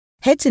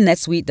Head to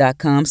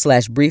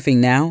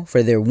netsuite.com/briefing now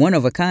for their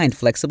one-of-a-kind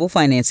flexible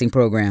financing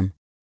program.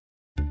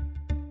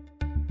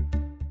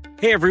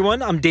 Hey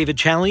everyone, I'm David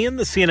Chalian,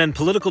 the CNN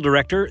political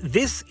director.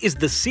 This is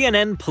the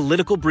CNN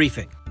Political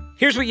Briefing.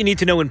 Here's what you need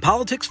to know in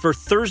politics for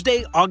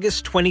Thursday,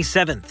 August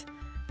 27th.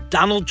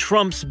 Donald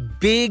Trump's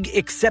big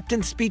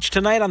acceptance speech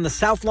tonight on the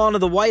South Lawn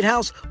of the White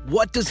House.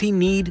 What does he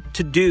need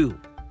to do?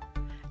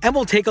 And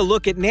we'll take a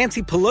look at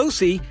Nancy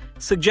Pelosi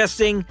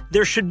suggesting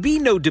there should be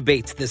no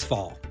debates this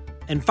fall.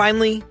 And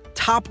finally,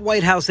 top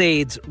White House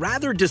aides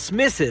rather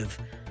dismissive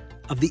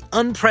of the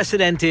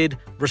unprecedented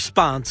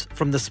response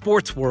from the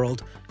sports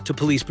world to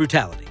police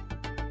brutality.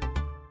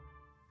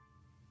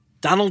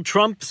 Donald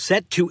Trump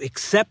set to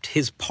accept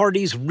his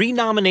party's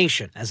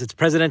renomination as its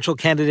presidential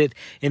candidate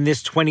in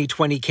this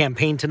 2020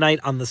 campaign tonight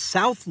on the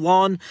South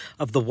Lawn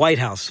of the White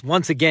House.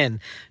 Once again,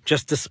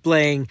 just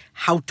displaying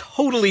how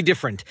totally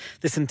different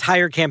this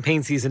entire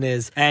campaign season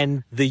is,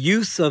 and the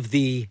use of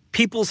the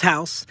People's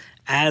House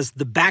as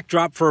the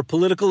backdrop for a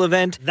political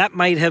event that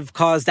might have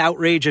caused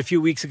outrage a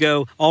few weeks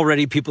ago.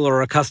 Already people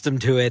are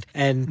accustomed to it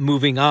and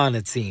moving on,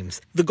 it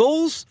seems. The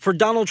goals for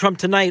Donald Trump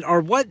tonight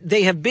are what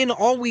they have been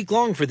all week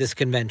long for this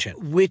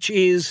convention, which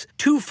is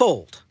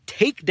twofold.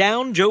 Take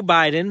down Joe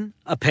Biden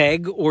a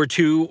peg or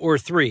two or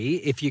three,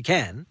 if you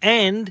can,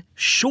 and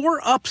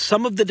shore up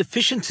some of the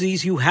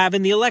deficiencies you have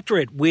in the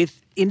electorate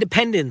with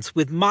independents,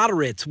 with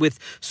moderates, with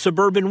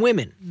suburban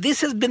women.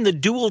 This has been the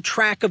dual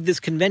track of this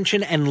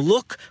convention, and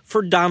look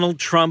for Donald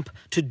Trump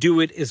to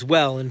do it as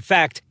well. In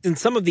fact, in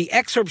some of the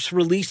excerpts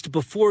released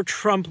before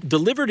Trump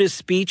delivered his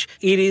speech,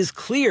 it is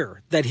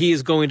clear that he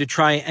is going to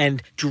try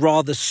and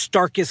draw the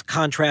starkest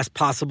contrast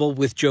possible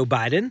with Joe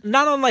Biden,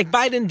 not unlike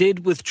Biden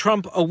did with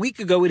Trump a week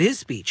ago at his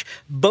speech.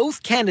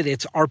 Both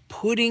candidates are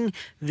putting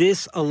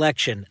this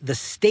election, the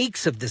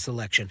stakes of this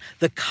election,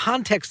 the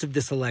context of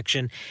this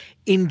election,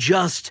 in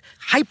just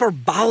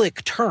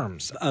hyperbolic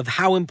terms of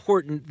how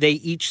important they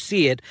each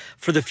see it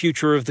for the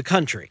future of the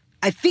country.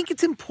 I think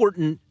it's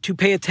important to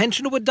pay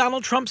attention to what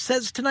Donald Trump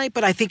says tonight,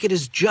 but I think it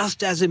is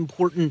just as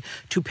important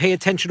to pay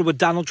attention to what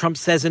Donald Trump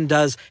says and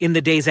does in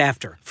the days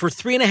after. For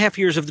 3.5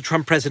 years of the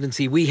Trump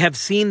presidency, we have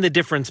seen the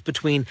difference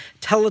between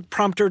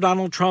teleprompter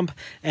Donald Trump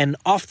and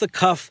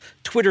off-the-cuff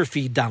Twitter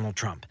feed Donald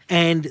Trump.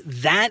 And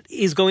that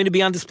is going to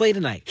be on display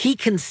tonight. He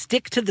can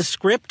stick to the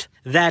script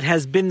that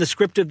has been the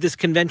script of this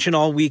convention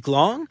all week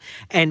long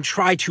and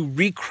try to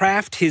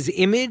recraft his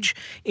image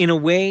in a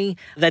way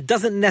that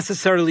doesn't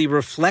necessarily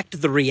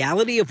reflect the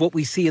reality of what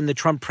we see in the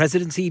Trump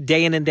presidency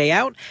day in and day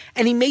out.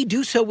 And he may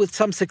do so with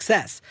some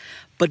success.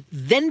 But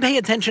then pay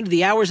attention to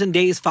the hours and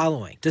days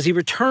following. Does he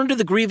return to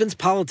the grievance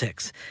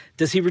politics?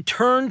 Does he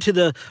return to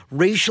the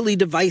racially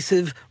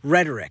divisive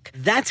rhetoric?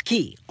 That's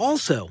key.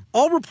 Also,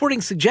 all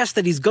reporting suggests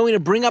that he's going to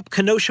bring up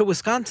Kenosha,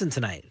 Wisconsin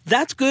tonight.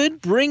 That's good.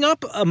 Bring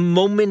up a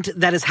moment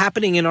that is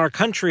happening in our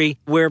country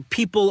where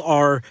people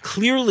are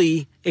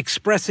clearly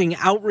expressing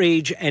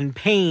outrage and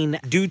pain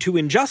due to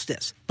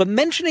injustice. But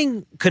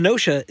mentioning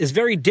Kenosha is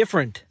very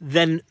different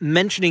than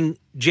mentioning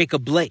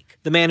Jacob Blake,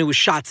 the man who was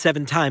shot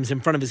 7 times in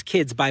front of his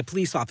kids by a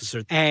police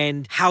officer,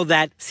 and how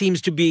that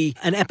seems to be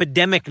an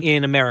epidemic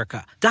in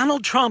America.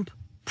 Donald Trump,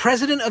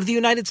 President of the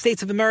United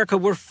States of America,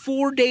 we're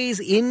 4 days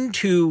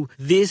into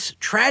this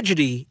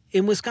tragedy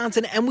in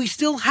Wisconsin, and we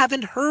still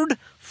haven't heard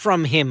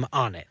from him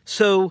on it.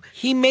 So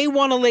he may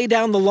want to lay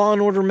down the law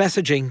and order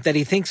messaging that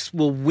he thinks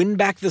will win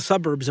back the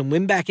suburbs and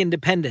win back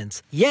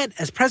independence. Yet,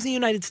 as President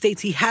of the United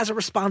States, he has a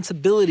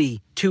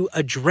responsibility to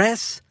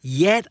address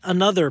yet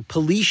another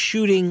police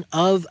shooting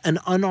of an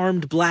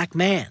unarmed black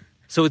man.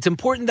 So it's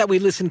important that we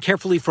listen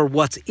carefully for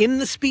what's in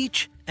the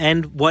speech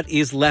and what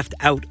is left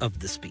out of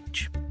the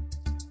speech.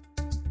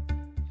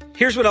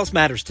 Here's what else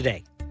matters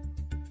today.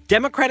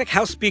 Democratic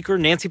House Speaker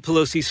Nancy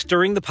Pelosi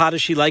stirring the pot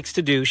as she likes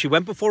to do. She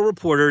went before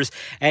reporters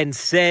and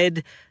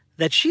said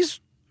that she's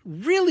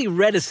really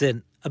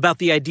reticent about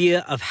the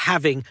idea of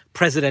having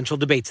presidential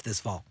debates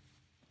this fall.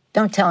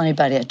 Don't tell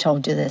anybody I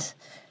told you this,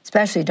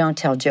 especially don't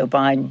tell Joe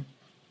Biden.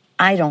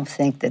 I don't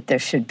think that there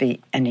should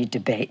be any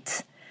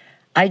debates.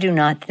 I do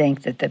not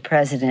think that the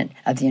President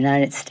of the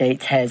United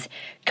States has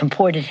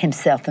comported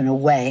himself in a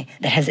way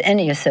that has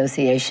any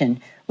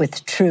association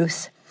with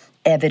truth,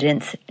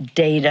 evidence,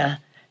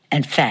 data,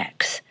 and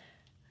facts.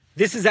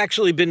 This has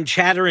actually been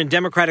chatter in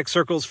Democratic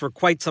circles for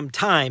quite some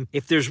time.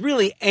 If there's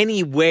really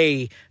any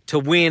way to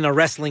win a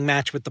wrestling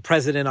match with the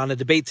president on a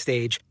debate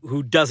stage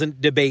who doesn't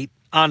debate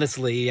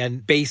honestly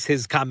and base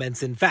his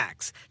comments in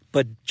facts.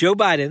 But Joe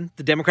Biden,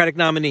 the Democratic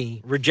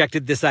nominee,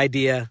 rejected this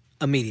idea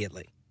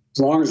immediately. As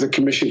long as the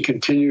commission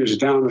continues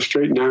down the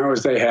straight and narrow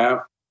as they have,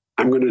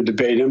 I'm going to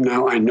debate him.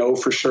 Now I know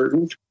for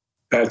certain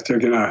that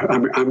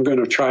I'm going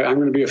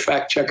to be a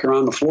fact checker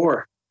on the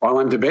floor while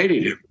I'm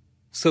debating him.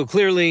 So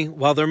clearly,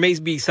 while there may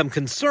be some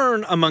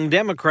concern among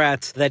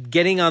Democrats that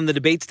getting on the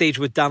debate stage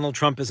with Donald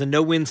Trump is a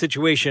no-win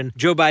situation,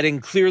 Joe Biden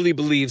clearly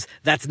believes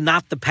that's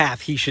not the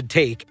path he should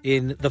take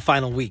in the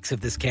final weeks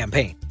of this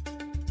campaign.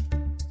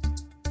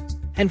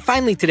 And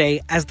finally today,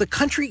 as the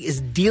country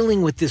is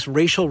dealing with this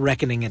racial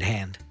reckoning at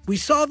hand, we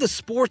saw the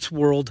sports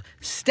world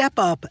step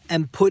up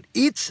and put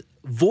its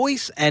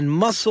voice and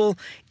muscle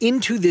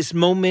into this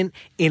moment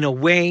in a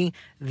way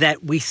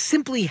that we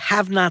simply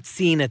have not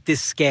seen at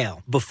this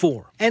scale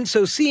before. And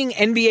so seeing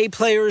NBA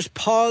players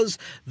pause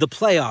the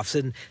playoffs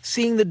and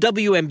seeing the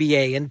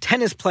WNBA and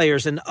tennis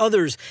players and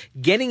others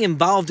getting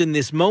involved in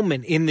this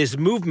moment, in this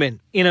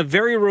movement, in a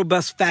very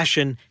robust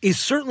fashion is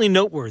certainly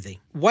noteworthy.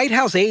 White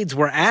House aides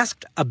were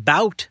asked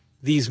about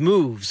these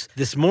moves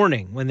this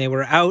morning when they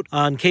were out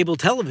on cable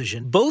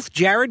television. Both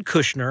Jared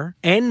Kushner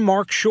and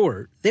Mark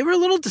Short, they were a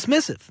little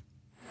dismissive.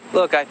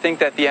 Look, I think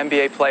that the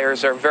NBA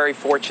players are very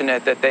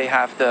fortunate that they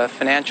have the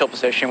financial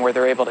position where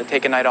they're able to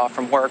take a night off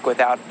from work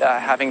without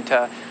having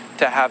to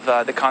have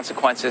the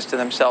consequences to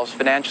themselves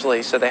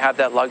financially. So they have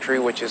that luxury,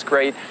 which is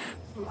great.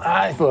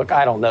 Look,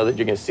 I don't know that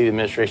you're going to see the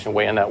administration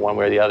weigh in that one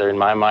way or the other. In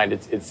my mind,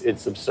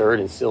 it's absurd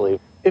and silly.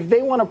 If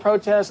they want to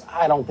protest,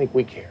 I don't think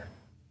we care.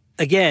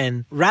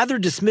 Again, rather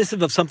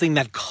dismissive of something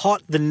that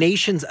caught the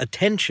nation's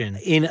attention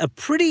in a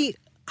pretty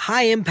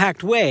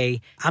high-impact way,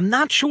 I'm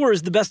not sure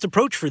is the best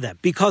approach for them,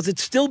 because it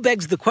still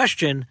begs the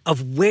question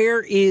of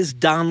where is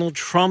Donald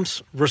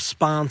Trump's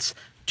response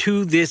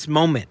to this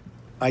moment?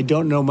 I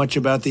don't know much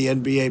about the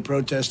NBA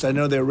protest. I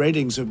know their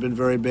ratings have been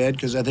very bad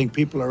because I think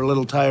people are a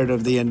little tired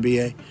of the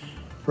NBA,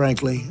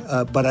 frankly.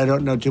 But I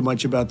don't know too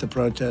much about the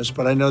protest.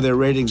 But I know their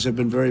ratings have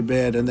been very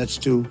bad, and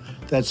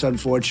that's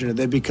unfortunate.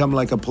 They become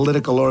like a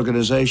political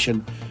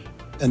organization,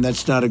 and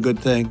that's not a good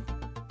thing.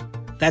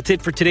 That's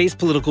it for today's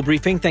Political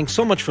Briefing. Thanks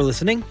so much for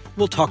listening.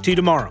 We'll talk to you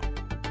tomorrow.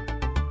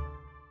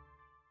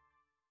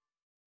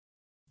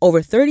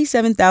 Over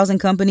 37,000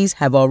 companies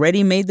have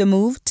already made the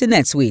move to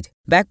NetSuite.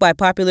 Backed by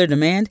popular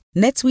demand,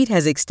 NetSuite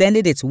has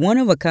extended its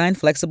one-of-a-kind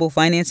flexible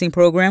financing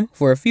program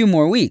for a few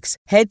more weeks.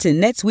 Head to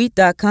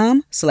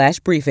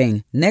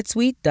netsuite.com/briefing.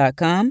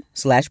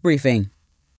 netsuite.com/briefing.